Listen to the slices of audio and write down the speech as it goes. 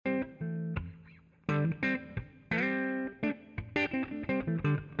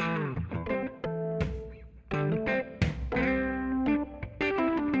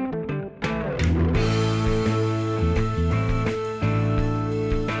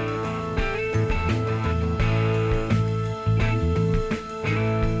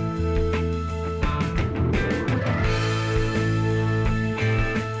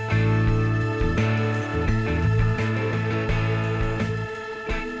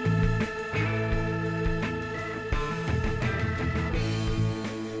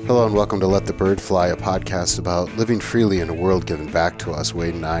Hello and welcome to Let the Bird Fly, a podcast about living freely in a world given back to us.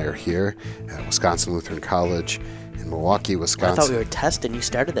 Wade and I are here at Wisconsin Lutheran College in Milwaukee, Wisconsin. I thought we were testing. You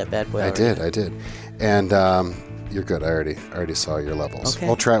started that bad boy already. I did. And you're good. I already saw your levels. Okay.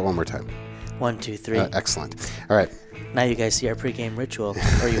 We'll try it one more time. 1, 2, 3. Excellent. All right. Now you guys see our pregame ritual,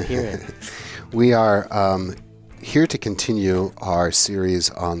 or you hear it. We are here to continue our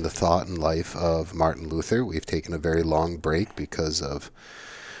series on the thought and life of Martin Luther. We've taken a very long break because of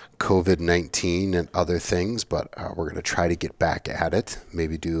COVID-19 and other things, but we're going to try to get back at it.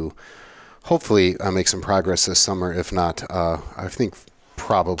 Maybe hopefully make some progress this summer. If not, I think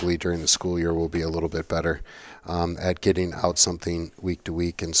probably during the school year we'll be a little bit better at getting out something week to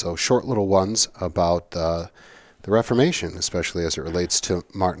week. And so short little ones about the Reformation, especially as it relates to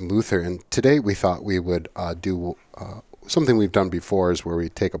Martin Luther. And today we thought we would do something we've done before, is where we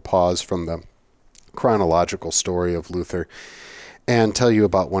take a pause from the chronological story of Luther and tell you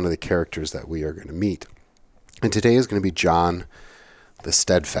about one of the characters that we are going to meet. And today is going to be John the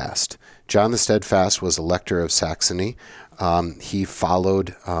Steadfast. John the Steadfast was Elector of Saxony. He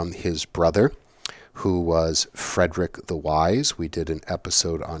followed his brother, who was Frederick the Wise. We did an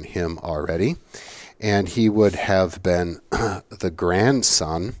episode on him already. And he would have been the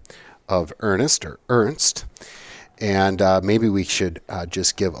grandson of Ernest. And maybe we should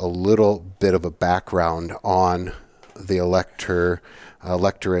just give a little bit of a background on the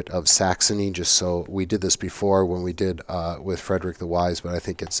electorate of Saxony, just so we did this before when we did with Frederick the Wise, but I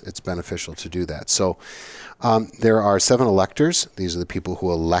think it's beneficial to do that. So there are 7 electors. These are the people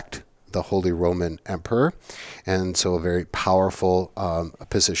who elect the Holy Roman Emperor, and so a very powerful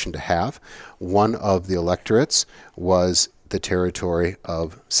position to have. One of the electorates was the territory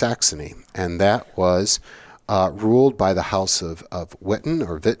of Saxony, and that was ruled by the House of Wettin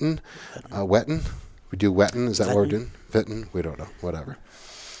or Witten. Wettin. We do Wettin. Is that what we're doing? Witten? We don't know. Whatever.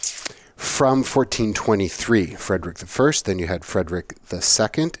 From 1423, Frederick I. Then you had Frederick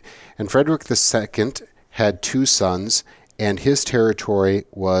II. And Frederick II had 2 sons, and his territory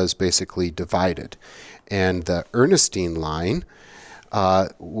was basically divided. And the Ernestine line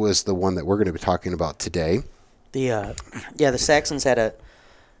was the one that we're going to be talking about today. The Saxons had a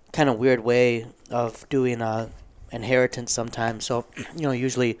kind of weird way of doing inheritance sometimes. So,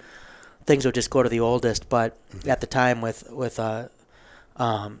 usually things would just go to the oldest, but at the time with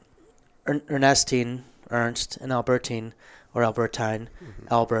Ernestine, Ernst, and Albertine, or Albertine,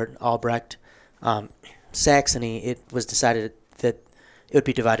 Albrecht, Saxony, it was decided that it would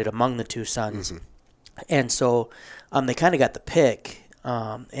be divided among the 2 sons. And so they kind of got the pick,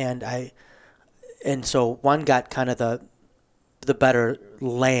 and so one got kind of the better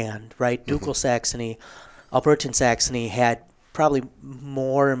land, right? Ducal Saxony, Albertine Saxony had probably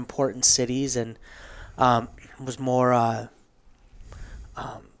more important cities and was more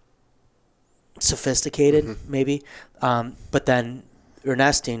sophisticated, maybe. But then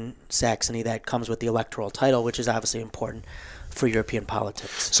Ernestine Saxony, that comes with the electoral title, which is obviously important for European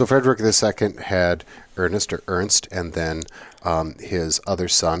politics. So Frederick II had Ernest or Ernst, and then his other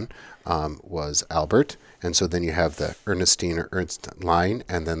son was Albert. And so then you have the Ernestine or Ernst line,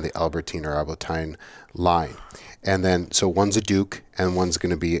 and then the Albertine or Albertine line. And then, so one's a duke, and one's going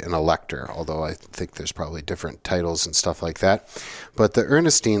to be an elector, although I think there's probably different titles and stuff like that. But the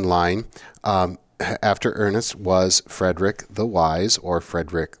Ernestine line, after Ernest, was Frederick the Wise, or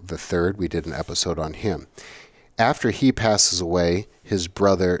Frederick III. We did an episode on him. After he passes away, his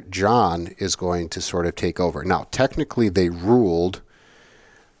brother John is going to sort of take over. Now, technically they ruled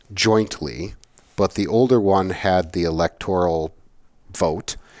jointly, but the older one had the electoral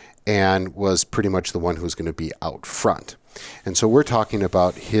vote and was pretty much the one who was going to be out front. And so we're talking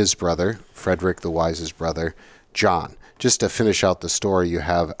about his brother, Frederick the Wise's brother, John. Just to finish out the story, you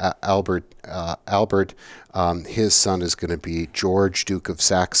have Albert. His son is going to be George, Duke of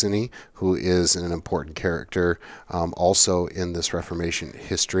Saxony, who is an important character also in this Reformation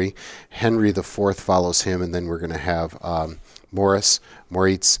history. Henry IV follows him, and then we're going to have Moritz,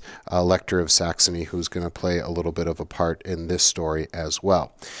 Elector of Saxony, who's going to play a little bit of a part in this story as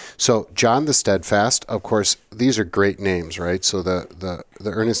well. So John the Steadfast, of course, these are great names, right? So the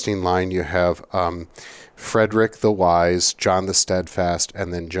Ernestine line, you have Frederick the Wise, John the Steadfast,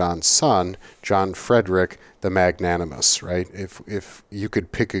 and then John's son, John Frederick the Magnanimous, right? If you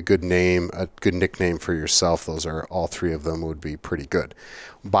could pick a good name, a good nickname for yourself, those are all 3 of them would be pretty good.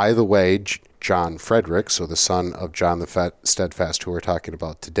 By the way, John Frederick, so the son of John the Steadfast, who we're talking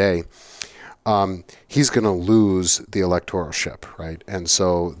about today, he's going to lose the electoralship, right? And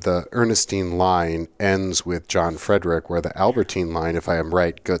so the Ernestine line ends with John Frederick, where the Albertine line, if I am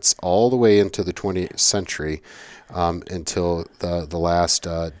right, gets all the way into the 20th century until the last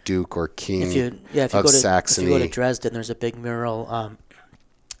duke or king of Saxony. If you go to Dresden, there's a big mural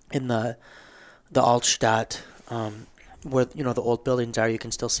in the Altstadt where the old buildings are. You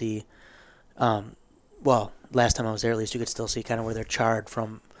can still see, last time I was there, at least you could still see kind of where they're charred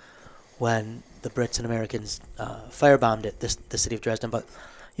from when the Brits and Americans firebombed the city of Dresden. But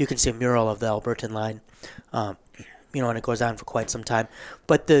you can see a mural of the Albertine line, and it goes on for quite some time.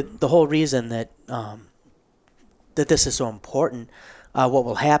 But the whole reason that this is so important, what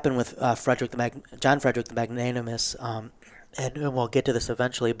will happen with John Frederick the Magnanimous, and we'll get to this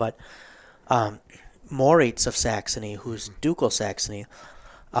eventually, but Moritz of Saxony, who's ducal Saxony,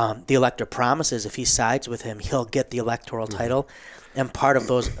 the elector promises if he sides with him, he'll get the electoral title, and part of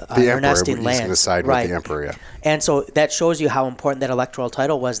those Ernestine lands. He's going to side with the emperor, yeah. And so that shows you how important that electoral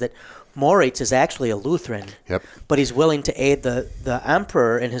title was, that Moritz is actually a Lutheran, but he's willing to aid the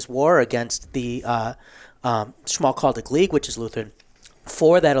emperor in his war against the Schmalkaldic League, which is Lutheran,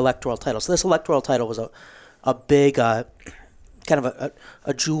 for that electoral title. So this electoral title was a big kind of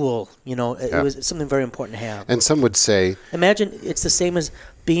a jewel, It was something very important to have. And some would say, imagine it's the same as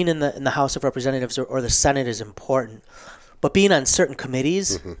being in the House of Representatives or the Senate is important, but being on certain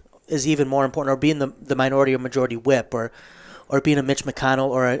committees is even more important, or being the minority or majority whip, or being a Mitch McConnell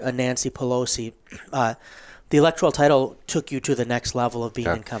or a Nancy Pelosi. The electoral title took you to the next level of being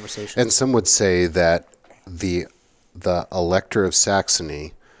in conversation. And some would say that the Elector of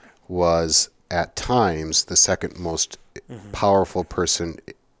Saxony was at times the second most powerful person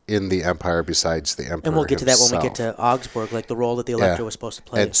in the empire besides the emperor. And we'll get himself. to that when we get to Augsburg, like the role that the elector was supposed to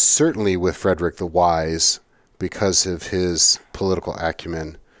play. And certainly with Frederick the Wise, because of his political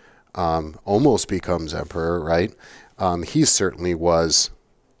acumen, almost becomes emperor, right? He certainly was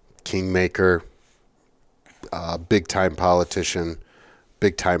kingmaker, big-time politician,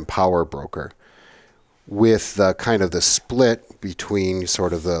 big-time power broker. With kind of the split between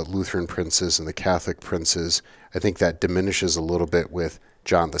sort of the Lutheran princes and the Catholic princes, I think that diminishes a little bit with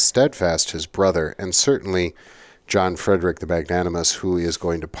John the Steadfast, his brother, and certainly John Frederick the Magnanimous, who is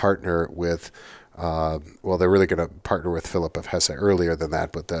going to partner with, they're really going to partner with Philip of Hesse earlier than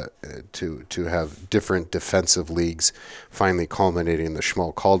that, but to have different defensive leagues, finally culminating in the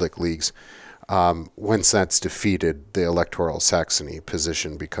Schmalkaldic leagues. Once that's defeated, the electoral Saxony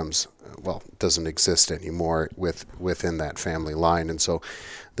position doesn't exist anymore within that family line. And so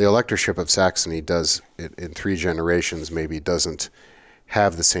the electorship of Saxony in 3 generations, maybe doesn't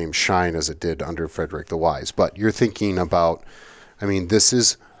have the same shine as it did under Frederick the Wise. But you're thinking about, this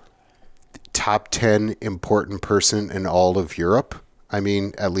is top 10 important person in all of Europe. At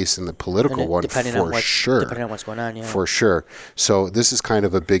least in the political one, for sure. Depending on what's going on, yeah. For sure. So this is kind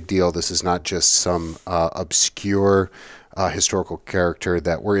of a big deal. This is not just some obscure historical character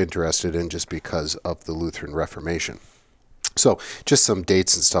that we're interested in just because of the Lutheran Reformation. So just some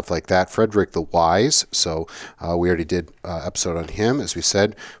dates and stuff like that. Frederick the Wise, so we already did an episode on him, as we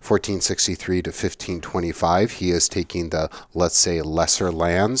said, 1463 to 1525. He is taking the, let's say, lesser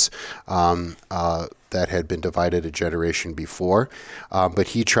lands that had been divided a generation before. But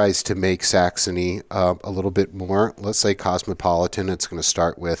he tries to make Saxony a little bit more, let's say, cosmopolitan. It's going to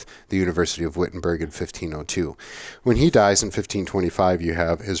start with the University of Wittenberg in 1502. When he dies in 1525, you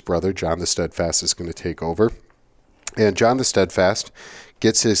have his brother, John the Steadfast, is going to take over. And John the Steadfast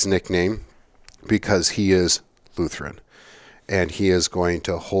gets his nickname because he is Lutheran, and he is going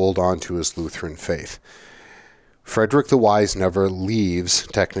to hold on to his Lutheran faith. Frederick the Wise never leaves,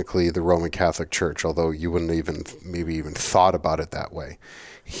 technically, the Roman Catholic Church, although you wouldn't even thought about it that way.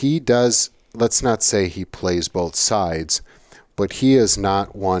 He does, let's not say he plays both sides, but he is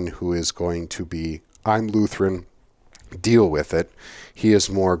not one who is going to be, I'm Lutheran, deal with it. He is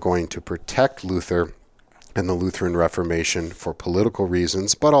more going to protect Luther and the Lutheran Reformation for political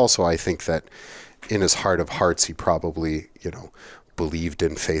reasons, but also I think that in his heart of hearts, he probably, believed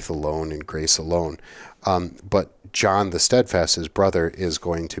in faith alone and grace alone. But John the Steadfast, his brother, is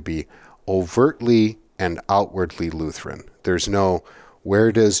going to be overtly and outwardly Lutheran. There's no,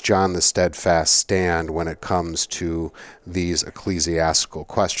 where does John the Steadfast stand when it comes to these ecclesiastical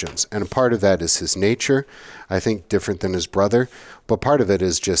questions? And a part of that is his nature, I think, different than his brother. But part of it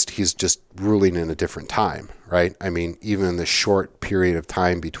is he's just ruling in a different time, right? Even in the short period of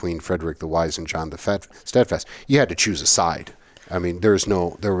time between Frederick the Wise and John the Steadfast, you had to choose a side. There was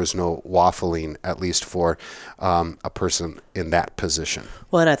no waffling, at least for a person in that position.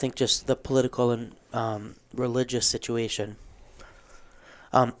 Well, and I think just the political and religious situation.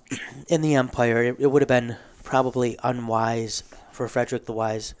 in the empire, it would have been probably unwise for Frederick the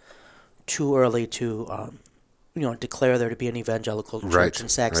Wise too early to declare there to be an evangelical church in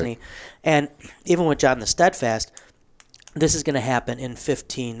Saxony. Right. And even with John the Steadfast, this is going to happen in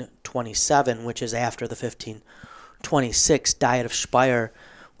 1527, which is after the 1526 Diet of Speyer,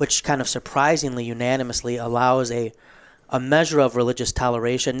 which kind of surprisingly, unanimously allows a measure of religious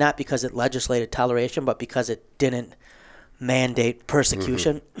toleration, not because it legislated toleration, but because it didn't mandate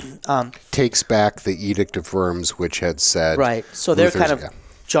persecution. Takes back the Edict of Worms, which had said... Right. So they're Luther's, kind of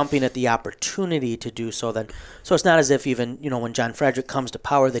jumping at the opportunity to do so then. So it's not as if even, when John Frederick comes to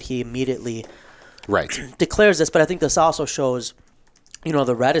power that he immediately declares this. But I think this also shows,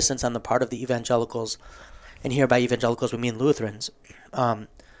 the reticence on the part of the evangelicals, and here by evangelicals we mean Lutherans, because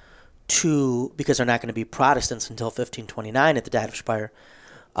they're not going to be Protestants until 1529 at the Diet of Speyer.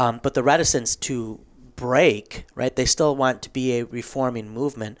 But the reticence to break, right? They still want to be a reforming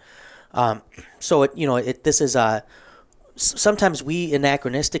movement. So this is sometimes we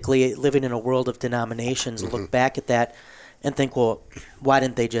anachronistically, living in a world of denominations, look back at that and think, well, why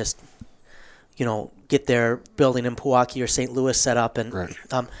didn't they just, get their building in Pewaukee or St. Louis set up and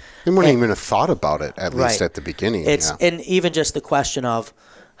they wouldn't even have thought about it least at the beginning. And even just the question of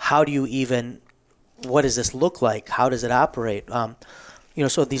how do you what does this look like? How does it operate?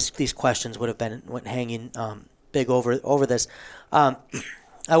 So these questions would have been hanging big over this. I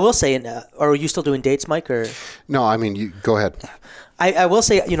will say, are you still doing dates, Mike? Or no? I mean, you go ahead. I will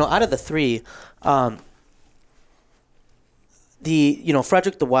say, out of the three,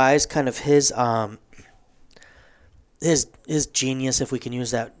 Frederick the Wise, kind of his genius, if we can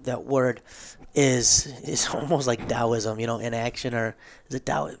use that word, is almost like Taoism, in action, or is it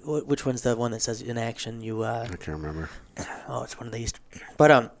Tao? Which one's the one that says in action? I can't remember. Oh, it's one of these.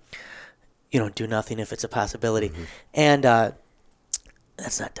 But do nothing if it's a possibility, and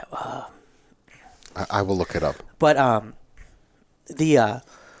that's not. I will look it up. But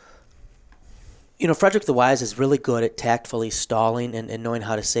Frederick the Wise is really good at tactfully stalling and knowing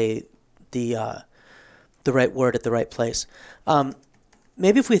how to say the right word at the right place.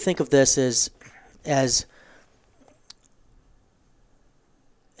 Maybe if we think of this as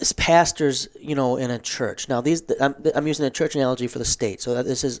pastors, in a church. Now, I'm using a church analogy for the state, so that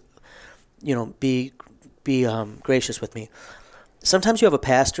this is, be gracious with me. Sometimes you have a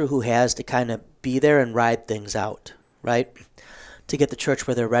pastor who has to kind of be there and ride things out, right, to get the church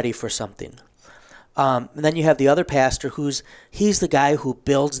where they're ready for something. And then you have the other pastor he's the guy who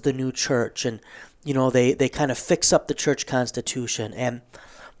builds the new church, and they kind of fix up the church constitution, and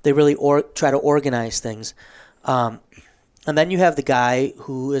they really try to organize things. And then you have the guy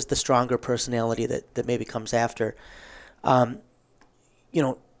who is the stronger personality that maybe comes after.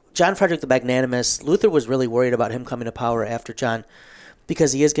 John Frederick the Magnanimous, Luther was really worried about him coming to power after John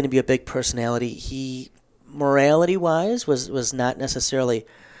because he is going to be a big personality. He, morality-wise, was not necessarily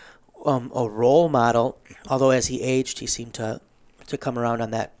a role model, although as he aged, he seemed to come around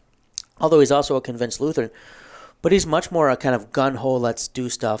on that. Although he's also a convinced Lutheran. But he's much more a kind of gun-ho, let's do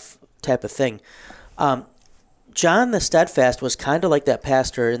stuff type of thing. John the Steadfast was kind of like that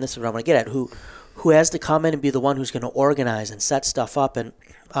pastor, and this is what I want to get at, who has to come in and be the one who's going to organize and set stuff up. And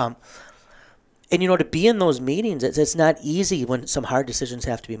to be in those meetings, it's not easy when some hard decisions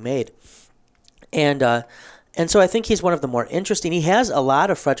have to be made. And so I think he's one of the more interesting. He has a lot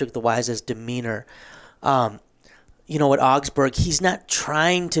of Frederick the Wise's demeanor. At Augsburg, he's not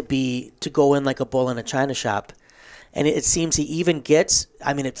trying to go in like a bull in a china shop. And it seems he even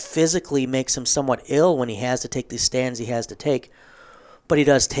it physically makes him somewhat ill when he has to take these stands he has to take. But he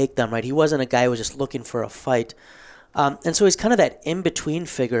does take them, right? He wasn't a guy who was just looking for a fight. And so he's kind of that in-between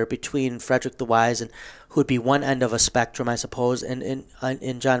figure between Frederick the Wise and who would be one end of a spectrum, I suppose, and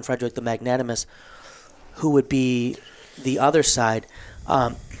in John Frederick the Magnanimous, who would be the other side.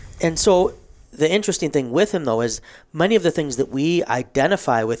 And so the interesting thing with him, though, is many of the things that we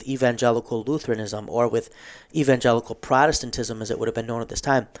identify with evangelical Lutheranism or with evangelical Protestantism, as it would have been known at this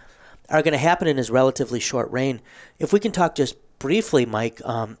time, are going to happen in his relatively short reign. If we can talk just briefly, Mike,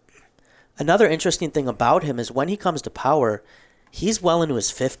 another interesting thing about him is when he comes to power, he's well into his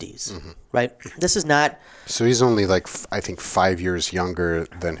 50s, right? This is not... So he's only I think 5 years younger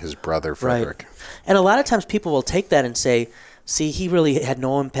than his brother, Frederick. Right. And a lot of times people will take that and say, see, he really had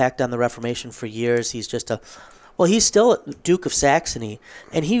no impact on the Reformation for years. He's just he's still Duke of Saxony,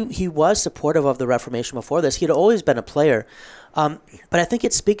 and he was supportive of the Reformation before this. He had always been a player. But I think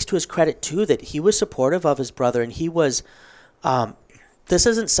it speaks to his credit, too, that he was supportive of his brother, and he was... this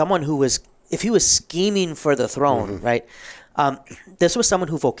isn't someone who was... If he was scheming for the throne, right? This was someone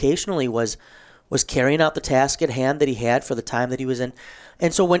who vocationally was was carrying out the task at hand that he had for the time that he was in.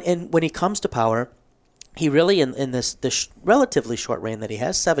 And so when he comes to power, he really, in this relatively short reign that he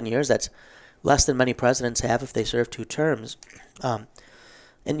has, 7 years, that's less than many presidents have if they serve 2 terms. And,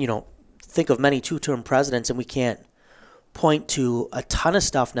 think of many 2-term presidents, and we can't point to a ton of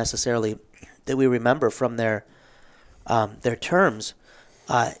stuff necessarily that we remember from their terms.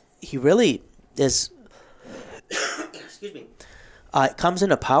 He really is, excuse me, comes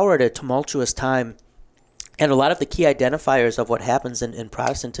into power at a tumultuous time, and a lot of the key identifiers of what happens in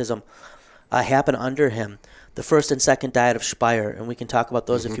Protestantism happen under him. The First and Second Diet of Speyer, and we can talk about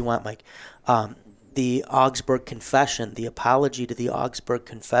those if you want, Mike. The Augsburg Confession, the apology to the Augsburg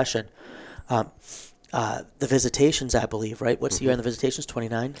Confession, the Visitations, I believe, right? What's the year on the Visitations?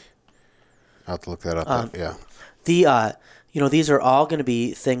 29? I'll have to look that up. Yeah. These are all going to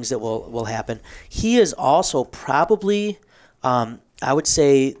be things that will happen. He is also probably, I would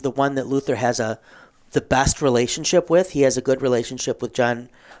say, the one that Luther has the best relationship with. He has a good relationship with John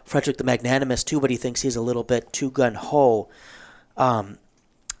Frederick the Magnanimous too, but he thinks he's a little bit too gung-ho. And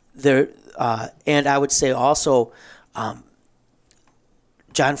I would say also,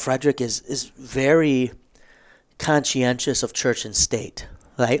 John Frederick is very conscientious of church and state,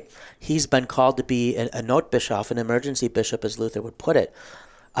 right? He's been called to be a Notbischof, an emergency bishop, as Luther would put it.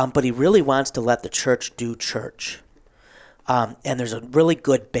 But he really wants to let the church do church. And there's a really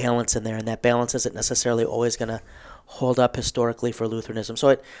good balance in there, and that balance isn't necessarily always going to hold up historically for Lutheranism.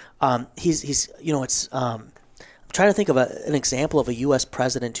 So I'm trying to think of an example of a U.S.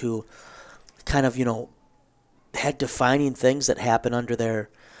 president who kind of, had defining things that happen under their,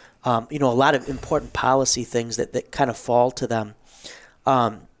 a lot of important policy things that kind of fall to them.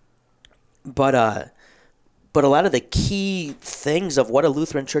 But a lot of the key things of what a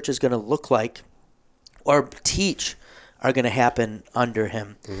Lutheran church is going to look like or teach are going to happen under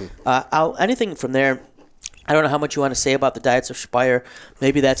him. Anything from there, I don't know how much you want to say about the Diets of Speyer.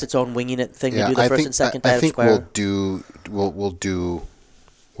 Maybe that's its own winging it thing to do the first and second Diet of Speyer. I think we'll do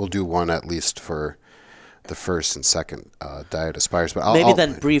one at least for the first and second Diet of Speyer. But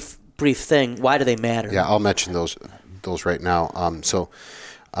I'll brief thing. Why do they matter? Yeah, I'll mention those right now.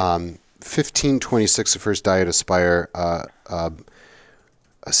 1526, the first Diet of Speyer, a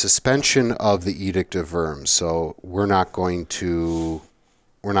suspension of the Edict of Worms. So we're not going to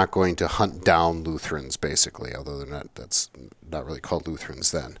hunt down Lutherans, basically, although that's not really called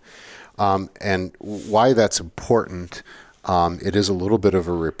Lutherans then. And why that's important, it is a little bit of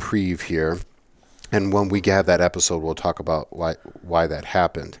a reprieve here. And when we have that episode, we'll talk about why that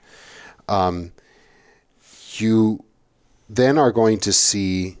happened. You then are going to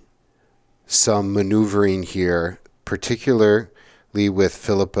see some maneuvering here, particularly with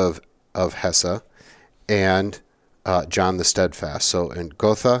Philip of Hesse and John the Steadfast. So in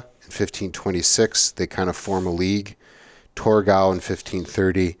Gotha in 1526, they kind of form a league. Torgau in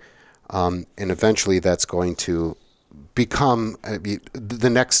 1530, and eventually that's going to become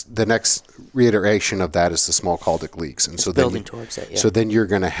the next reiteration of that is the Smalkaldic leagues, and so building towards it. Yeah. So then you're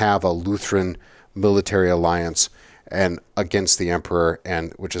going to have a Lutheran military alliance and against the emperor,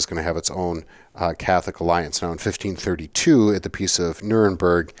 and which is going to have its own Catholic alliance. Now in 1532, at the Peace of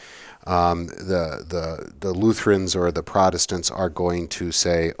Nuremberg, the Lutherans or the Protestants are going to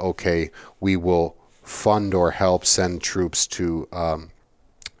say, okay, we will fund or help send troops to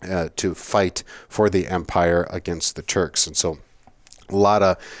fight for the empire against the Turks. And so a lot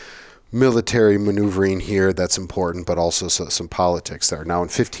of military maneuvering here that's important, but also some politics there. Now in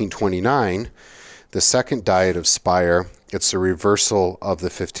 1529, the second Diet of Speyer, it's a reversal of the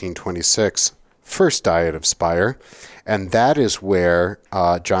 1526 first Diet of Speyer, and that is where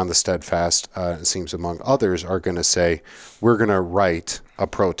John the Steadfast, it seems among others, are going to say, we're going to write a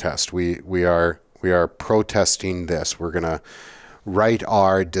protest. We are protesting this. We're going to write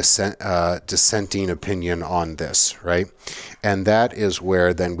our dissenting opinion on this, right? And that is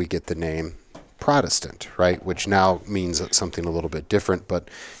where then we get the name Protestant, right? Which now means something a little bit different, but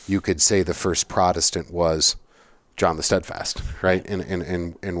you could say the first Protestant was John the Steadfast, right?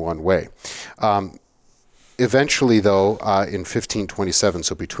 In one way. Eventually, though, in 1527,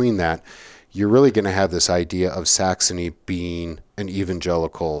 so between that, you're really going to have this idea of Saxony being an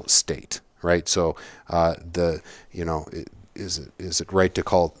evangelical state, right? So is it right to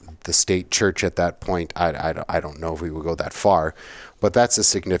call the state church at that point? I don't know if we would go that far, but that's a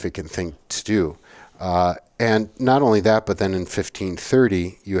significant thing to do. And not only that, but then in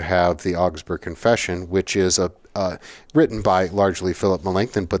 1530, you have the Augsburg Confession, which is written by largely Philip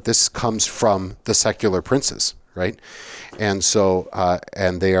Melanchthon, but this comes from the secular princes, right? And so,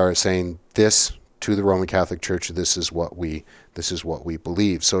 and they are saying this to the Roman Catholic Church, this is what we This is what we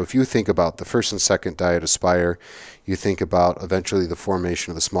believe. So if you think about the first and second Diet of Speyer, you think about eventually the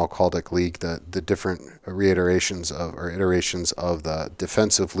formation of the Small Chaldaic League, the different iterations of the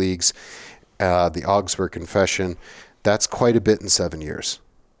defensive leagues, the Augsburg Confession. That's quite a bit in 7 years.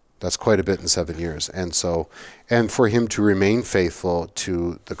 And for him to remain faithful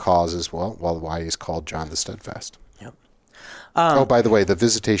to the cause as well, why he's called John the Steadfast. Yep. By the way, the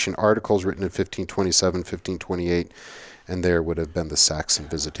Visitation articles written in 1527, 1528, and there would have been the Saxon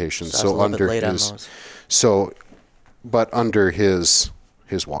Visitation. So under his, but under his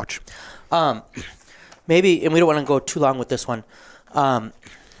watch. Maybe, and we don't want to go too long with this one,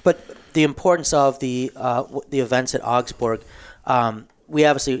 but the importance of the events at Augsburg. We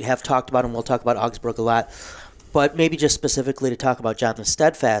obviously have talked about, and we'll talk about Augsburg a lot, but maybe just specifically to talk about John the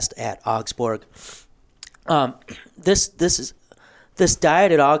Steadfast at Augsburg. This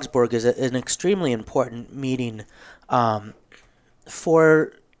diet at Augsburg is an extremely important meeting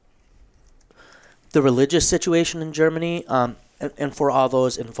for the religious situation in Germany and for all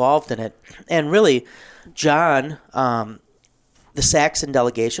those involved in it. And really, John, the Saxon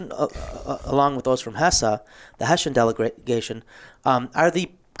delegation, along with those from Hesse, the Hessian delegation, are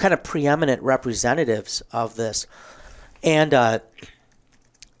the kind of preeminent representatives of this. And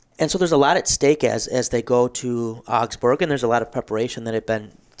so there's a lot at stake as they go to Augsburg, and there's a lot of preparation that had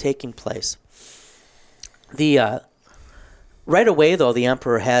been taking place. Right away, though, the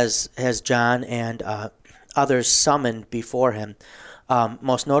emperor has John and others summoned before him,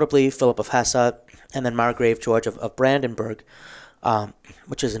 most notably Philip of Hesse, and then Margrave George of Brandenburg,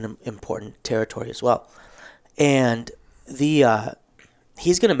 which is an important territory as well. And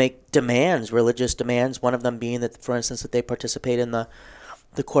he's going to make demands, religious demands, one of them being that, for instance, that they participate in the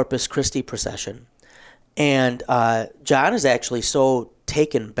Corpus Christi procession. And John is actually so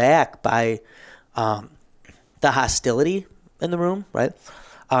taken back by the hostility in the room, right,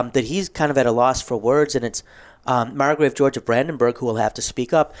 that he's kind of at a loss for words, and it's Margrave George of Brandenburg who will have to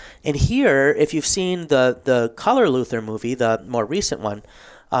speak up. And here, if you've seen the Color Luther movie, the more recent one,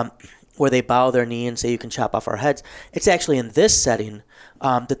 where they bow their knee and say, "You can chop off our heads," it's actually in this setting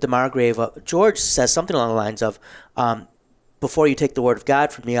that the Margrave George says something along the lines of, "Before you take the word of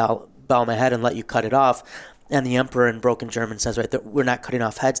God from me, I'll bow my head and let you cut it off." And the emperor in broken German says, right, that we're not cutting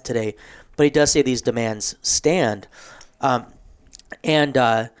off heads today. But he does say these demands stand. The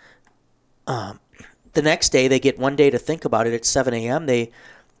next day, they get 1 day to think about it. At 7 a.m.,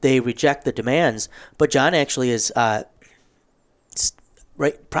 they reject the demands. But John actually is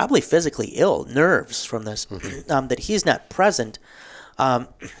probably physically ill, nerves from this, that he's not present.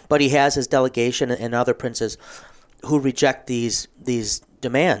 But he has his delegation and other princes who reject these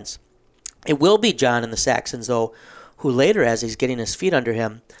demands. It will be John and the Saxons, though, who later, as he's getting his feet under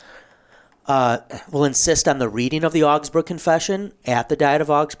him, will insist on the reading of the Augsburg Confession at the Diet of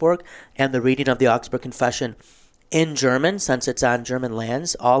Augsburg and the reading of the Augsburg Confession in German, since it's on German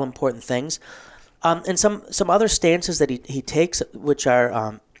lands, all important things. And some other stances that he takes, which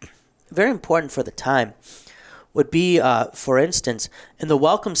are very important for the time, would be, for instance, in the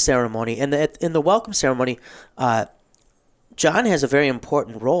welcome ceremony. In the welcome ceremony, John has a very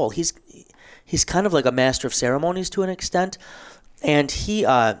important role. He's kind of like a master of ceremonies to an extent, and he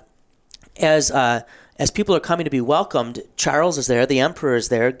as people are coming to be welcomed, Charles is there, the emperor is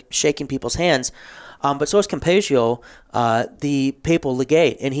there, shaking people's hands, but so is Campeggio, the papal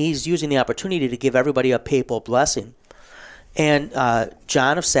legate, and he's using the opportunity to give everybody a papal blessing. And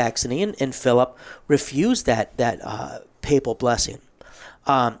John of Saxony and Philip refused that papal blessing.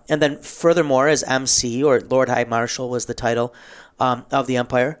 And then furthermore, as MC, or Lord High Marshal was the title of the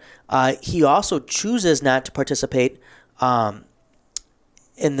empire, he also chooses not to participate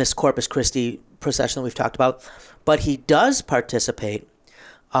in this Corpus Christi procession that we've talked about, but he does participate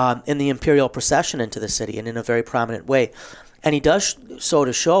in the imperial procession into the city, and in a very prominent way. And he does so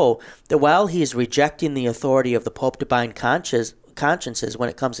to show that while he is rejecting the authority of the Pope to bind consciences when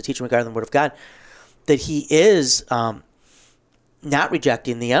it comes to teaching regarding the Word of God, that he is not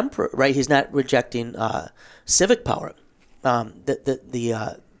rejecting the emperor, right? He's not rejecting civic power,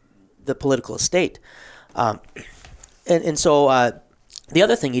 the political estate. And so the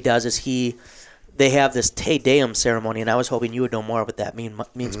other thing he does is they have this Te Deum ceremony, and I was hoping you would know more what that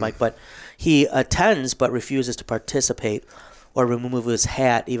means, Mike, but he attends but refuses to participate or remove his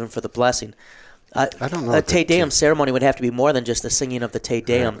hat even for the blessing. I don't know. A Te Deum ceremony would have to be more than just the singing of the Te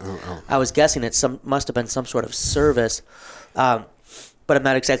Deum. I was guessing it must have been some sort of service, but I'm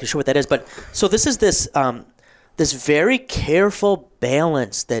not exactly sure what that is. But so this is this very careful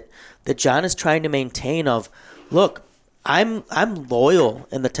balance that John is trying to maintain of, look, I'm loyal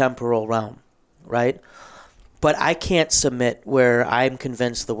in the temporal realm, right? but I can't submit where I'm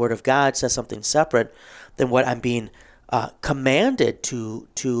convinced the Word of God says something separate than what I'm being commanded to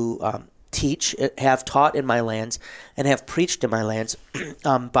teach, have taught in my lands, and have preached in my lands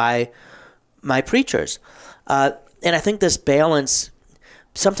by my preachers. And I think this balance.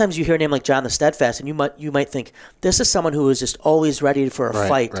 Sometimes you hear a name like John the Steadfast, and you might think this is someone who is just always ready for a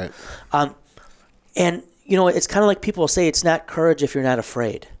fight. Right. And it's kind of like people will say it's not courage if you're not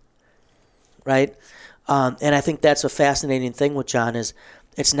afraid, right? And I think that's a fascinating thing with John is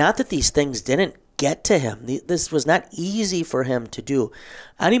it's not that these things didn't get to him. This was not easy for him to do,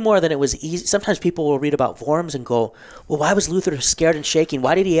 any more than it was easy. Sometimes people will read about Worms and go, "Well, why was Luther scared and shaking?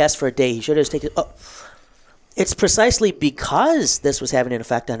 Why did he ask for a day? He should have just taken." Oh. It's precisely because this was having an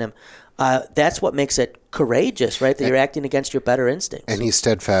effect on him. That's what makes it courageous, right? That you're acting against your better instincts. And he's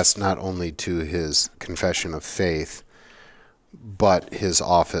steadfast not only to his confession of faith, but his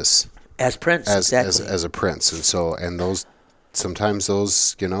office as prince, exactly. as a prince. And those sometimes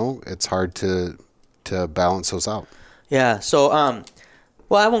it's hard to balance those out. Yeah. So,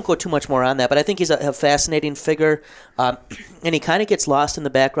 well, I won't go too much more on that, but I think he's a fascinating figure, and he kind of gets lost in the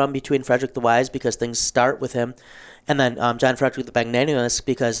background between Frederick the Wise because things start with him, and then John Frederick the Magnanimous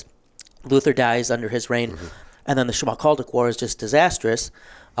because Luther dies under his reign, and then the Schmalkaldic War is just disastrous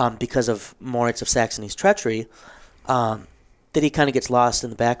because of Moritz of Saxony's treachery. That he kind of gets lost in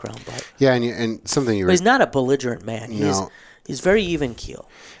the background. But yeah, and something you. But he's not a belligerent man. He's very even keel.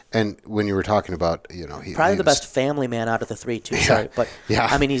 And when you were talking about, probably the best family man out of the three, too. Sorry, but yeah.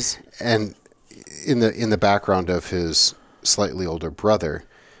 I mean, he's and in the background of his slightly older brother,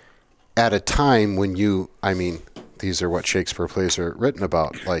 at a time when these are what Shakespeare plays are written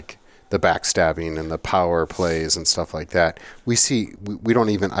about, like the backstabbing and the power plays and stuff like that. We see I don't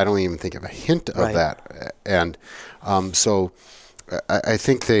even think of a hint of that, and so I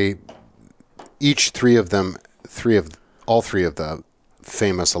think all three of the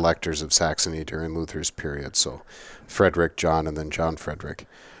famous electors of Saxony during Luther's period, so Frederick, John, and then John Frederick,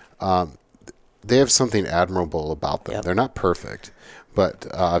 they have something admirable about them. Yep. They're not perfect, but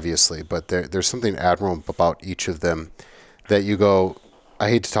obviously, but there's something admirable about each of them that you go, I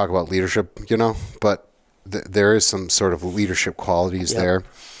hate to talk about leadership, but there is some sort of leadership qualities there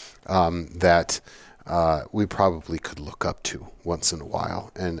that we probably could look up to once in a while,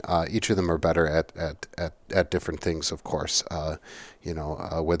 and each of them are better at different things, of course.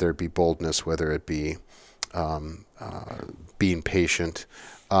 Whether it be boldness, whether it be being patient,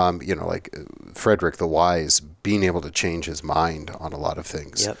 like Frederick the Wise, being able to change his mind on a lot of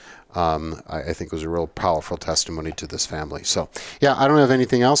things. Yep. I think was a real powerful testimony to this family. So, yeah, I don't have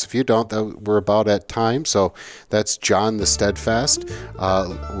anything else. If you don't, we're about at time. So that's John the Steadfast.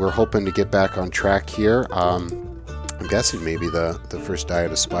 We're hoping to get back on track here. I'm guessing maybe the first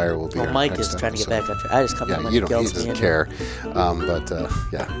Diet Aspire will be our Mike next is trying episode. to get back on track. I just come he doesn't care.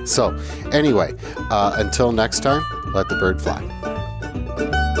 Yeah. So, anyway, until next time, let the bird fly.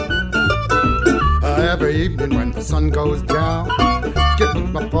 Every evening when the sun goes down, get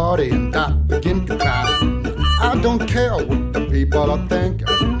with my party and I begin to clown. I don't care what the people are thinking.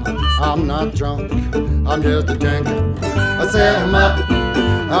 I'm not drunk, I'm just a drinker. I set 'em up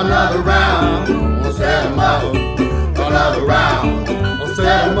another round. I set 'em up another round. I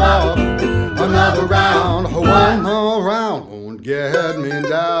set 'em up another round. One more round won't get me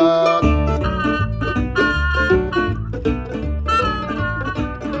down.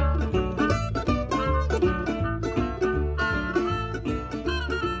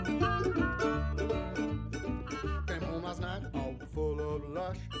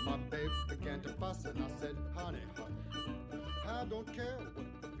 My babe began to fuss and I said, honey, I don't care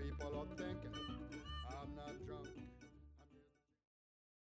what